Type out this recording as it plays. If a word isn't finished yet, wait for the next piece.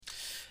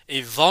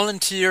A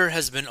volunteer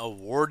has been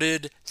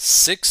awarded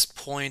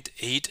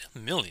 6.8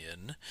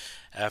 million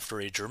after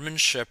a German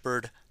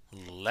shepherd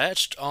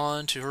latched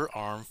on to her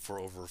arm for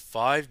over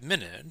 5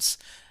 minutes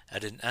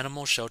at an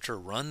animal shelter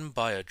run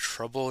by a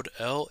troubled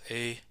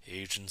LA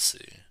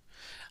agency.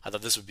 I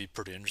thought this would be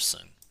pretty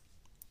interesting.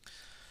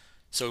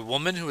 So, a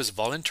woman who was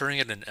volunteering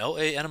at an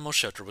LA animal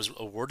shelter was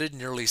awarded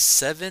nearly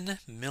 $7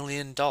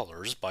 million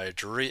by a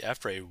jury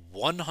after a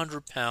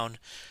 100-pound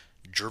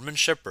German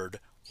Shepherd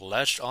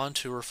latched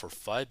onto her for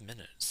 5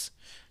 minutes.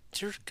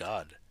 Dear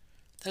God,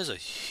 that is a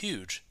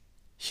huge,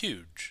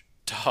 huge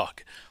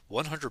dog.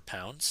 100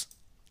 pounds?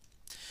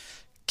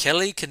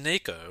 Kelly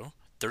Kaneko,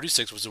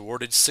 36, was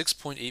awarded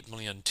 6.8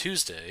 million dollars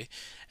Tuesday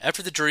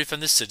after the jury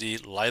found the city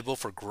liable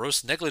for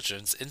gross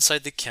negligence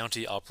inside the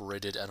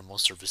county-operated animal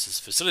services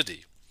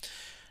facility.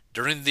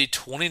 During the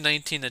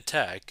 2019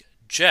 attack,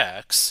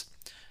 Jax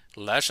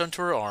latched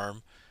onto her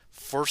arm,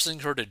 forcing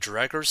her to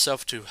drag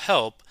herself to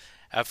help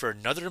after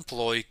another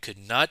employee could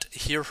not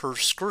hear her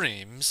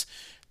screams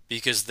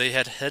because they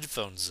had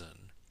headphones in.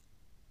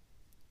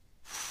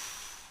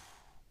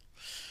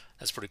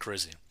 That's pretty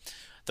crazy.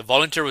 The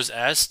volunteer was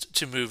asked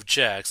to move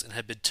Jax and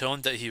had been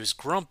told that he was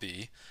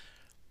grumpy,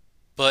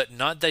 but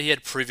not that he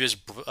had previous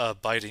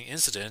biting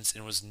incidents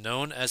and was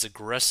known as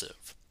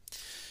aggressive.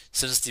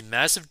 Since the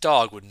massive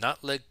dog would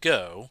not let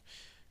go,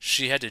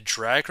 she had to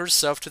drag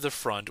herself to the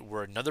front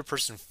where another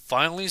person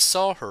finally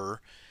saw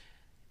her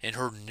and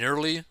her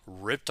nearly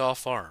ripped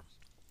off arm.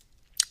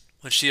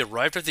 When she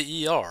arrived at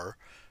the ER,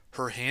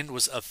 her hand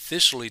was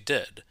officially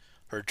dead.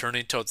 Her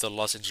attorney told the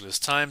Los Angeles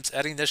Times,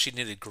 adding that she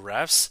needed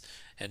grafts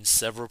and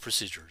several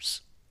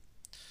procedures.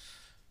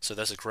 So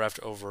that's a graft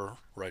over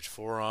right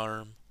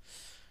forearm.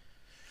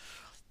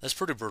 That's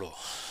pretty brutal.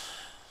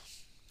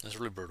 That's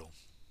really brutal.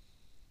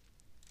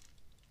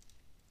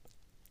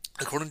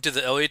 According to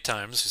the LA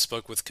Times, who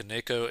spoke with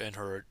Kaneko and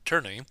her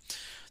attorney,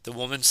 the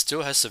woman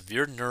still has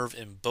severe nerve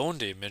and bone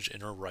damage in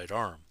her right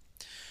arm.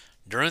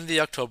 During the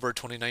October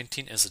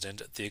 2019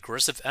 incident, the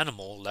aggressive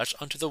animal latched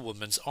onto the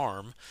woman's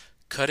arm,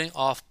 cutting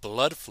off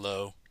blood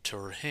flow to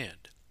her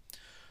hand.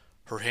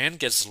 Her hand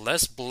gets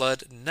less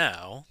blood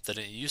now than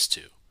it used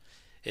to.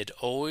 It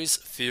always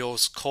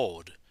feels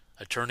cold,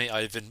 attorney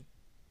Ivan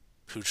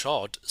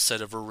Pouchot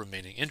said of her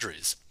remaining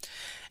injuries,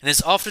 and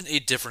is often a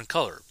different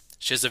color.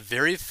 She has a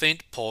very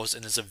faint pulse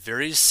and is a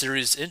very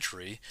serious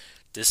injury.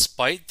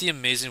 Despite the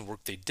amazing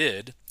work they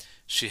did,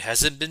 she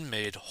hasn't been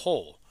made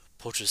whole,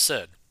 Pouchot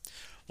said.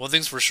 One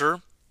thing's for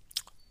sure,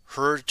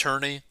 her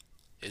attorney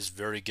is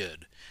very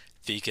good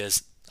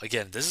because,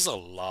 again, this is a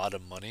lot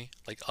of money,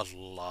 like a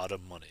lot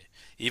of money.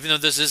 Even though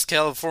this is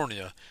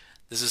California,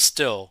 this is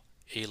still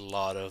a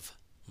lot of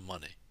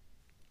money.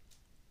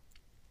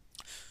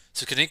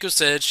 So Kaneko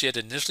said she had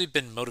initially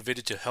been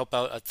motivated to help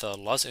out at the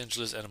Los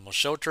Angeles Animal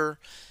Shelter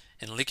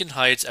in Lincoln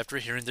Heights after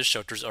hearing the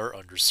shelters are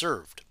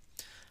underserved.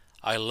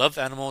 I love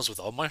animals with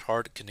all my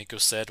heart, Kaneko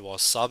said while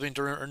sobbing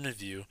during her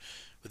interview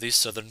with a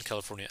Southern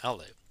California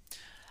outlet.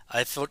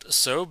 I felt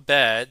so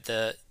bad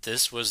that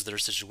this was their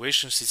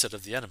situation, she said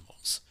of the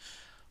animals.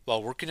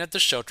 While working at the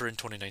shelter in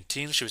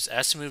 2019, she was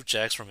asked to move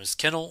Jax from his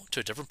kennel to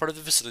a different part of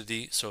the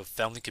facility so a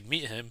family could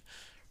meet him,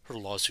 her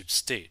lawsuit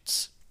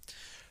states.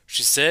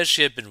 She said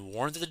she had been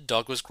warned that the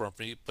dog was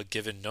grumpy but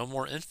given no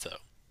more info.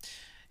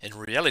 In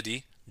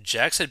reality,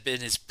 Jax had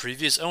been his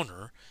previous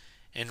owner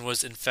and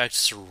was in fact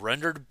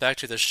surrendered back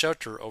to the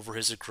shelter over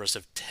his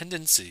aggressive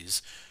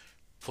tendencies,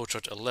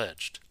 Pouchot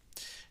alleged.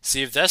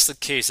 See, if that's the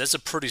case, that's a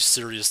pretty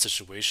serious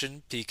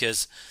situation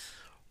because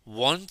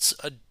once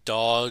a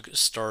dog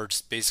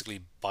starts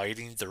basically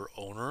biting their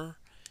owner,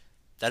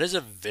 that is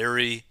a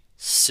very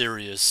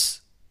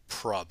serious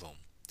problem.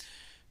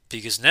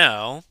 Because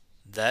now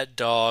that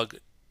dog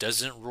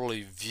doesn't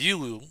really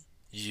view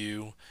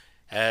you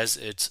as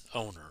its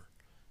owner,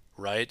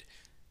 right?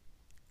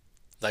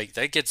 Like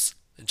that gets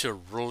into a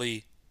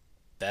really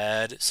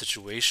bad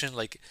situation.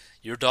 Like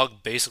your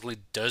dog basically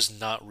does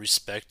not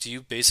respect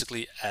you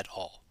basically at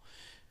all.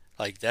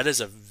 Like that is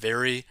a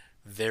very,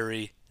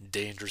 very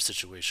dangerous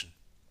situation.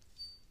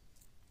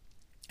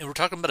 And we're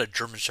talking about a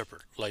German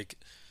Shepherd. Like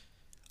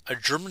a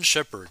German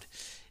Shepherd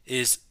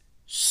is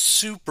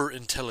super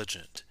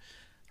intelligent,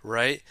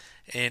 right?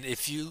 And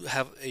if you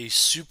have a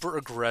super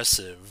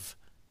aggressive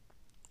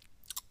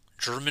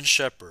German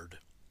Shepherd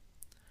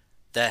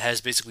that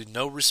has basically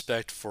no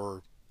respect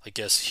for, I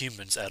guess,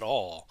 humans at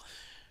all,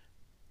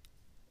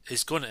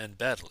 it's going to end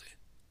badly.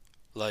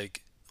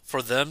 Like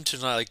for them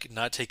to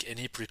not take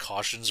any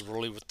precautions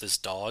really with this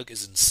dog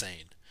is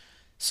insane.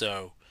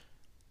 So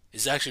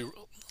it's actually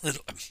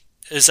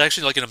it's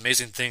actually like an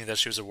amazing thing that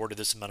she was awarded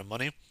this amount of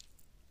money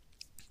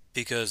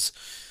because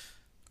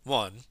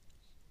one,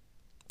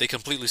 they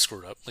completely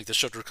screwed up. Like the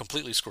shelter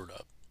completely screwed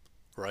up,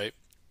 right?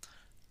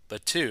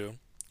 But two,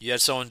 you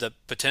had someone that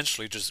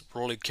potentially just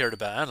really cared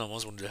about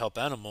animals, wanted to help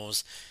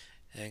animals,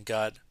 and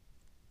got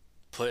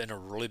put in a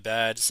really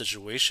bad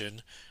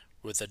situation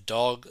with a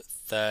dog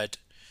that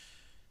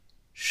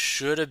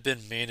should have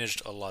been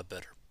managed a lot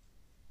better.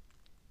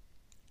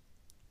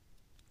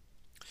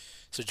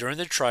 So during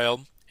the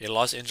trial, a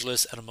Los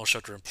Angeles animal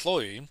shelter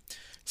employee,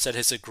 said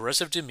his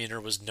aggressive demeanor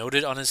was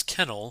noted on his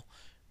kennel,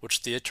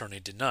 which the attorney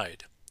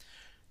denied.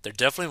 There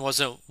definitely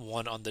wasn't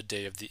one on the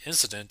day of the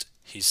incident,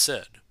 he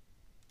said.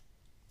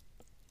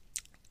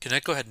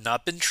 Kaneko had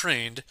not been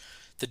trained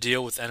to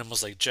deal with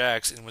animals like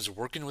Jax and was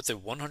working with a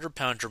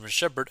 100-pound German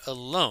Shepherd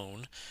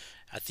alone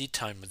at the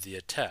time of the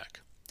attack.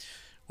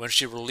 When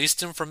she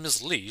released him from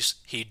his leash,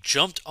 he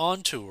jumped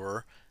onto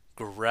her,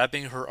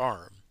 grabbing her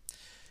arm.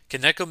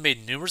 Kaneko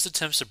made numerous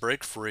attempts to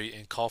break free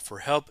and call for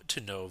help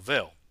to no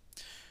avail.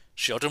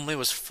 She ultimately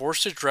was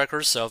forced to drag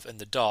herself and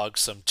the dog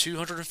some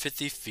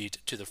 250 feet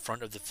to the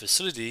front of the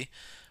facility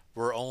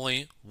where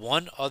only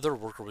one other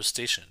worker was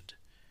stationed.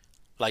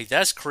 Like,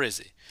 that's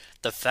crazy.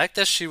 The fact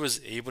that she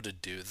was able to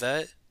do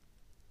that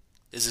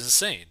is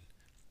insane.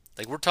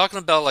 Like, we're talking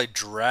about like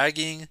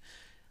dragging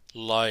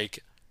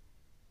like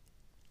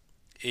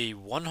a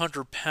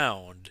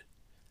 100-pound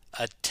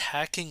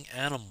attacking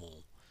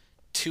animal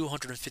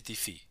 250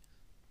 feet.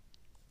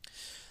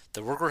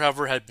 The worker,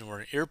 however, had been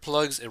wearing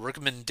earplugs, a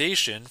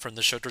recommendation from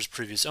the shelter's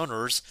previous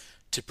owners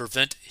to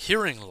prevent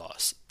hearing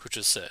loss,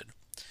 Pucha said.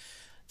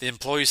 The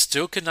employee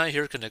still could not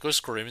hear Kaneko's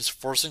screams,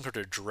 forcing her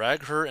to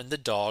drag her and the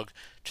dog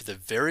to the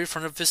very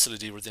front of the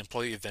facility where the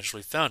employee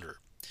eventually found her.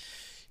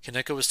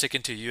 Kaneko was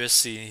taken to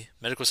USC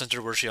Medical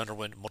Center where she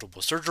underwent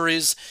multiple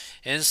surgeries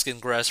and skin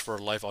grafts for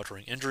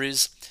life-altering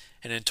injuries,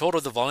 and in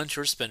total the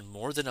volunteers spent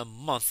more than a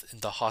month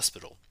in the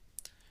hospital.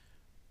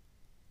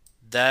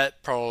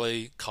 That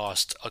probably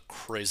cost a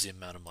crazy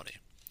amount of money.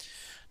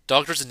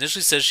 Doctors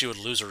initially said she would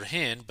lose her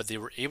hand, but they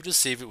were able to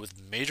save it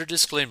with major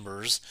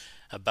disclaimers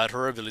about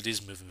her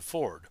abilities moving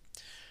forward.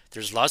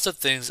 There's lots of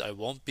things I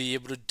won't be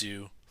able to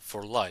do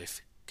for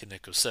life,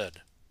 Kaneko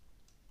said.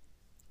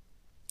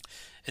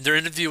 In their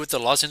interview with the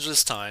Los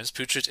Angeles Times,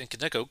 Putrich and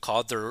Kaneko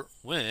called their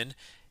win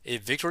a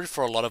victory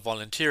for a lot of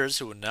volunteers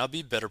who would now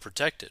be better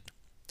protected.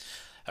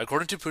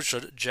 According to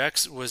Putrich,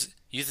 Jax was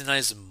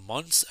euthanized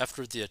months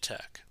after the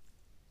attack.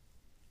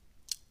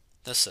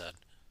 That's sad,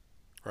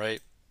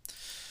 right?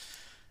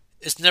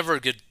 It's never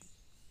a good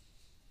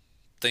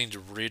thing to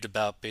read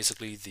about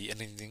basically the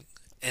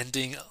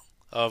ending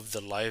of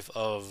the life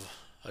of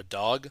a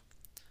dog.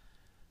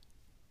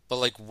 But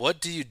like, what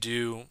do you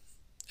do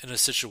in a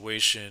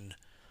situation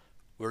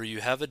where you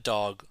have a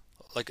dog,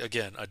 like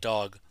again, a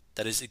dog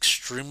that is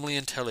extremely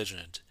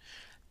intelligent,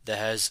 that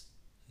has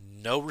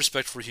no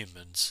respect for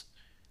humans,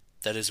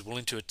 that is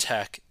willing to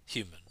attack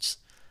humans?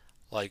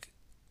 Like,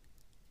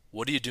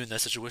 what do you do in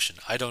that situation?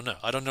 I don't know.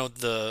 I don't know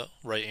the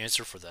right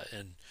answer for that.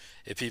 And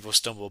if people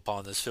stumble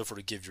upon this, feel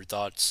free to give your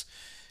thoughts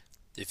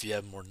if you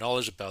have more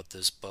knowledge about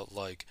this. But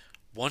like,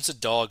 once a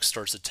dog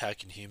starts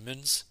attacking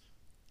humans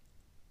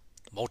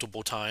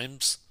multiple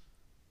times,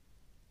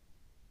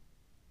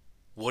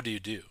 what do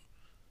you do?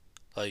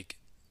 Like,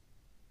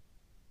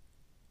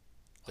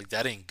 like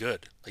that ain't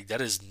good. Like, that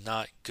is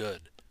not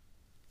good.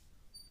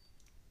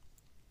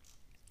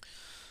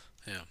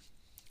 Yeah.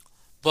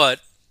 But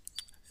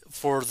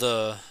for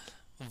the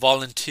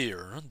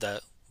volunteer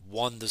that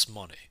won this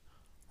money,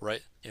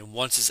 right? And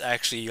once it's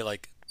actually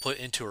like put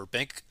into her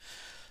bank,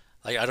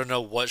 like, I don't know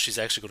what she's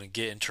actually going to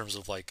get in terms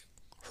of like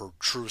her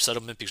true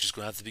settlement, because she's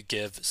going to have to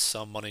give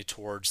some money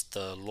towards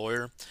the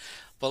lawyer.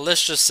 But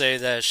let's just say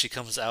that she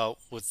comes out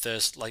with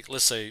this, like,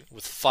 let's say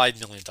with $5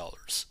 million,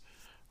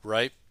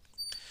 right?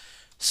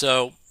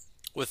 So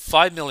with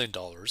 $5 million,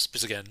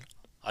 because again,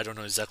 I don't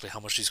know exactly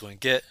how much she's going to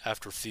get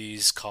after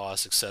fees,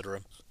 costs, etc.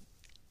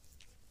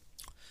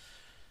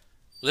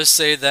 Let's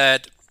say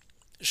that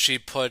she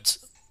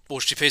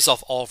pays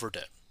off all of her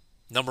debt.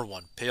 Number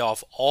one, pay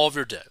off all of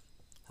your debt,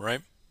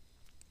 right?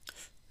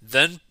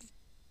 Then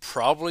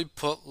probably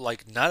put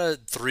like not a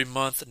 3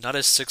 month, not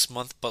a 6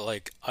 month, but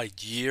like a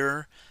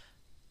year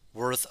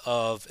worth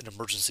of an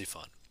emergency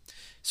fund.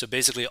 So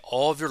basically,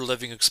 all of your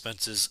living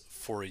expenses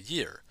for a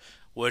year,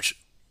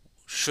 which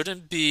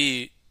shouldn't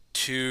be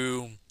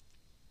too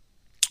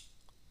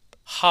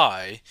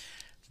high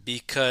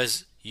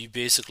because you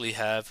basically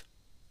have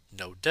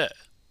no debt,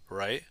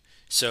 right?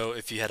 So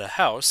if you had a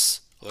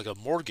house, like a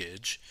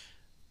mortgage,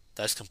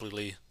 that's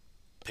completely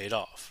paid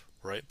off,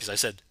 right? Because I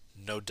said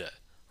no debt,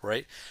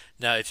 right?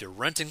 Now, if you're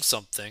renting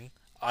something,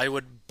 I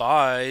would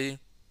buy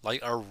like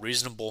a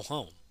reasonable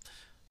home,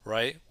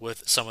 right?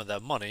 With some of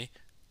that money,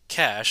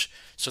 cash,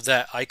 so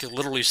that I could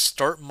literally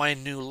start my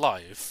new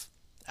life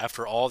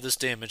after all this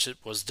damage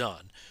was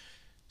done,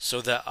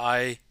 so that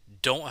I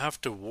don't have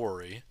to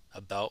worry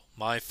about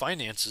my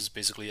finances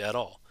basically at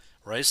all,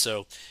 right?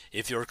 So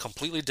if you're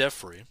completely debt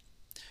free,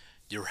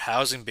 your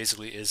housing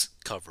basically is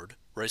covered,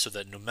 right? So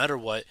that no matter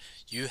what,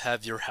 you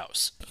have your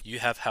house, you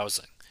have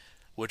housing,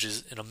 which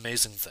is an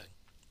amazing thing.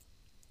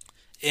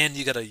 And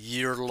you got a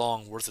year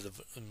long worth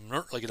of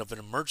an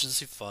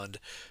emergency fund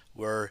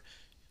where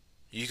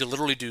you could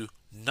literally do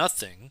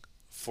nothing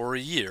for a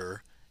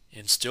year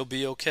and still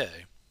be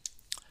okay.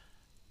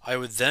 I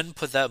would then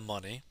put that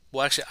money,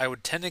 well, actually, I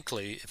would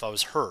technically, if I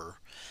was her,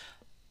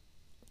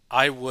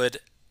 I would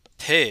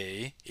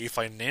pay a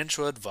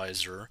financial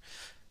advisor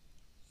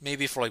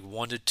maybe for like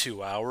 1 to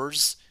 2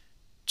 hours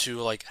to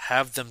like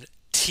have them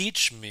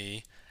teach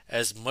me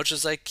as much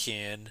as I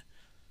can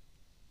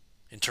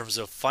in terms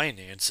of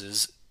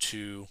finances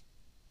to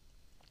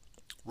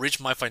reach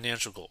my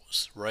financial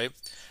goals, right?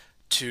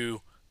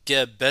 To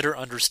get a better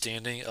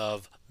understanding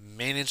of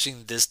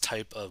managing this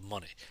type of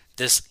money,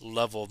 this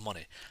level of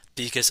money.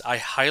 Because I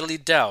highly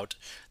doubt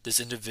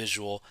this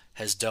individual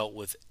has dealt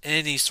with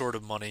any sort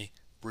of money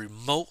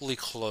remotely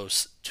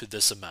close to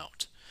this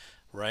amount,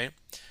 right?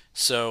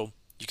 So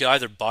you can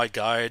either buy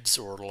guides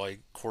or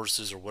like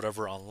courses or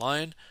whatever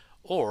online,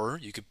 or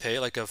you could pay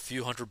like a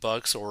few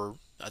 $100 or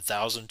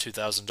 $1,000,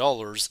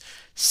 $2,000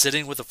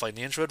 sitting with a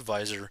financial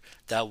advisor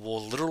that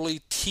will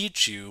literally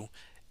teach you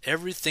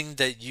everything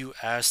that you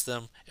ask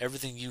them,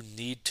 everything you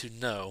need to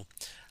know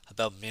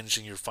about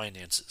managing your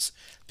finances.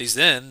 Because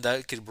then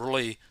that could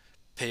really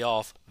pay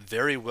off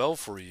very well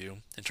for you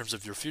in terms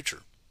of your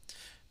future.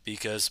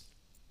 Because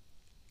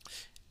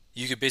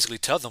you could basically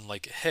tell them,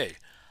 like, hey,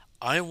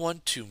 I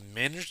want to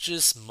manage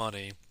this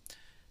money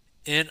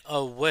in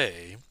a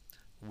way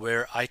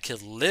where I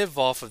could live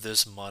off of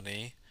this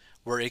money,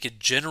 where it could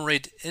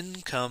generate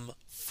income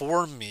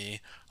for me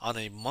on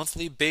a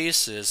monthly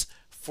basis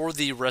for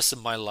the rest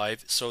of my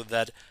life so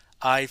that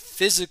I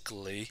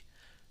physically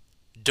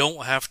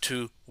don't have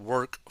to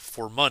work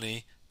for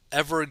money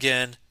ever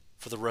again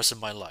for the rest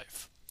of my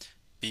life.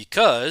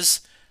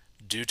 Because,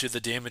 due to the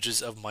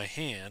damages of my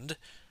hand,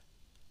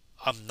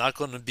 I'm not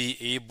going to be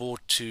able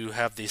to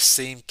have the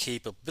same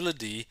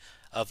capability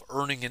of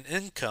earning an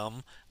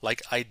income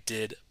like I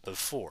did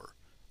before,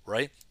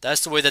 right?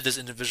 That's the way that this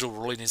individual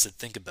really needs to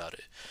think about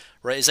it,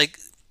 right? It's like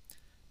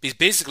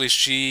basically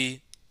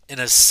she, in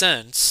a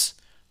sense,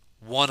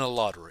 won a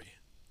lottery,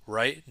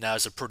 right? Now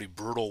it's a pretty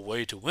brutal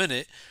way to win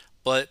it,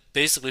 but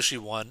basically she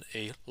won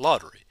a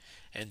lottery.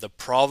 And the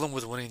problem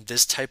with winning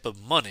this type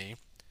of money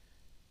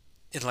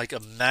in like a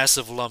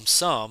massive lump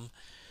sum,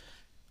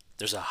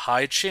 there's a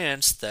high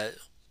chance that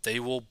they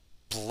will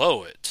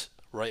blow it,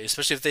 right?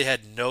 Especially if they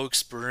had no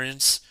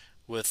experience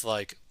with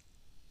like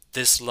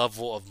this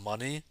level of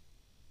money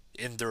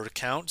in their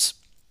accounts.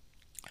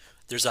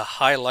 There's a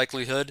high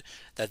likelihood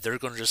that they're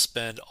going to just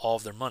spend all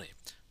of their money,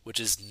 which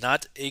is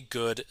not a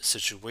good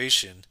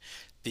situation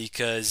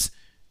because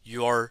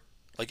you are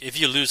like if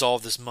you lose all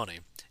of this money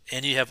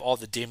and you have all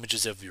the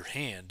damages of your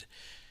hand,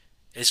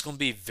 it's going to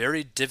be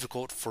very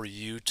difficult for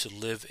you to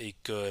live a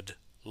good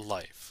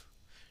life.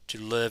 To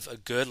live a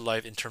good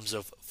life in terms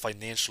of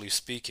financially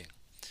speaking.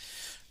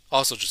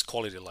 Also, just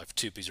quality of life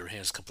too, because your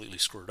hand's completely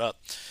screwed up.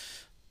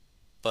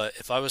 But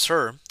if I was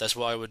her, that's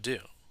what I would do,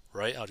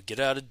 right? I would get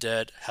out of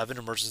debt, have an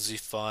emergency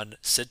fund,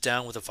 sit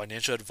down with a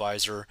financial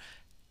advisor,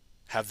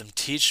 have them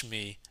teach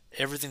me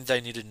everything that I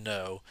need to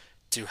know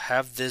to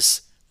have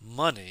this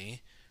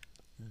money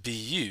be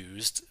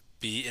used,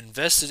 be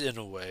invested in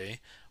a way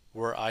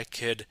where I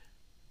could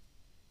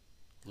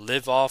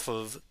live off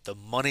of the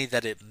money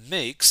that it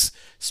makes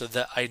so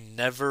that I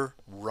never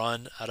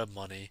run out of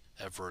money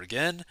ever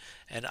again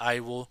and I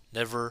will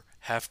never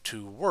have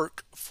to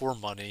work for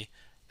money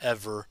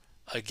ever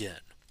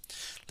again.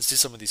 Let's see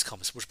some of these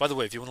comments, which by the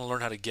way, if you want to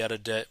learn how to get out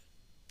of debt,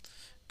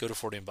 go to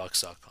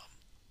 40inbox.com.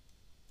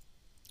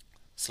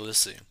 So let's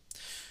see.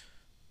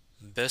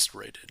 Best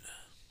rated.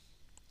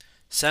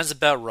 Sounds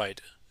about right.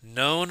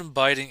 Known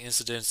biting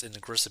incidents and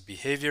aggressive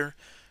behavior.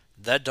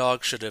 That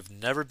dog should have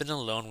never been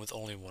alone with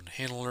only one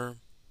handler.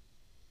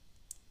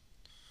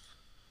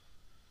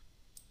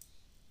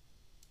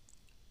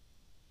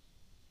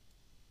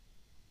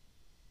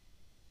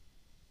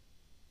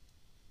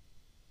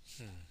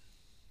 Hmm.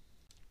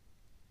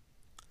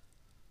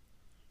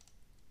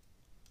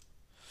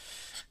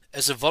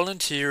 As a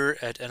volunteer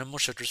at animal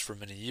shelters for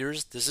many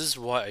years, this is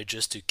why I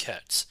just do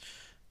cats.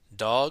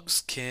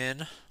 Dogs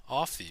can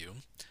off you.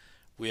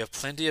 We have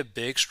plenty of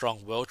big,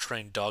 strong, well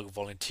trained dog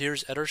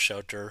volunteers at our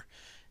shelter,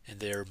 and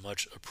they are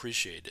much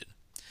appreciated.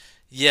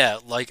 Yeah,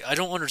 like, I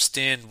don't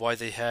understand why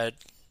they had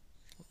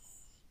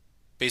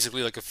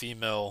basically like a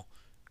female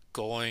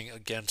going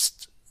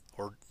against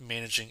or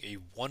managing a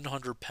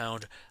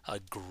 100-pound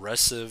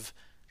aggressive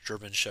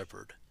German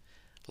Shepherd.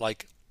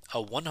 Like,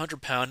 a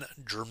 100-pound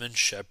German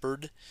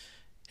Shepherd,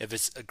 if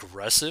it's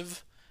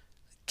aggressive,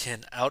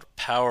 can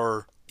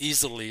outpower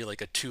easily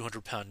like a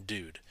 200-pound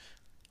dude.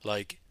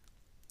 Like,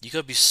 you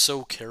gotta be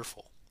so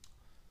careful.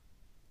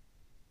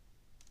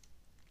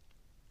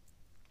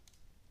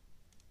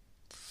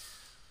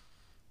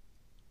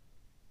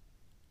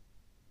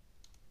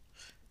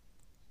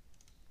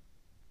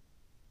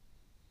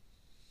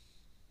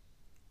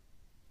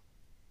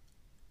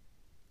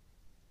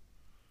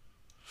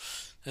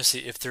 Let's see,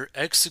 if they're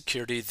ex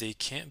security, they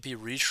can't be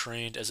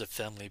retrained as a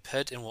family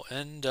pet and will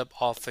end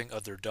up offing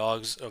other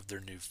dogs of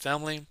their new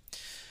family.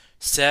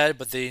 Sad,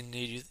 but they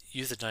need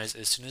euthanized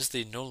as soon as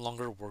they no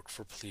longer work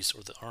for police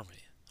or the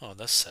army. Oh,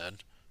 that's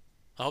sad.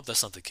 I hope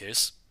that's not the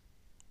case.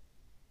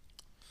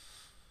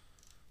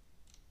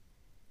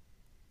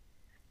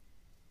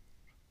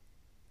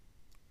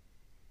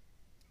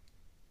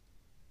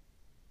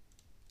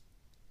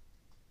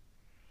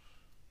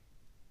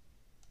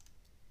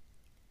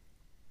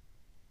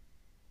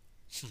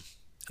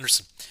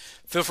 Anderson,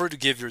 feel free to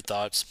give your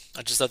thoughts.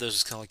 I just thought this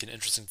was kind of like an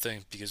interesting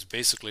thing because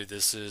basically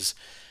this is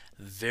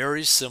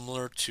very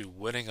similar to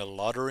winning a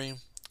lottery,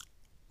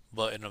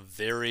 but in a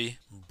very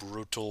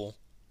brutal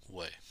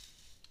way.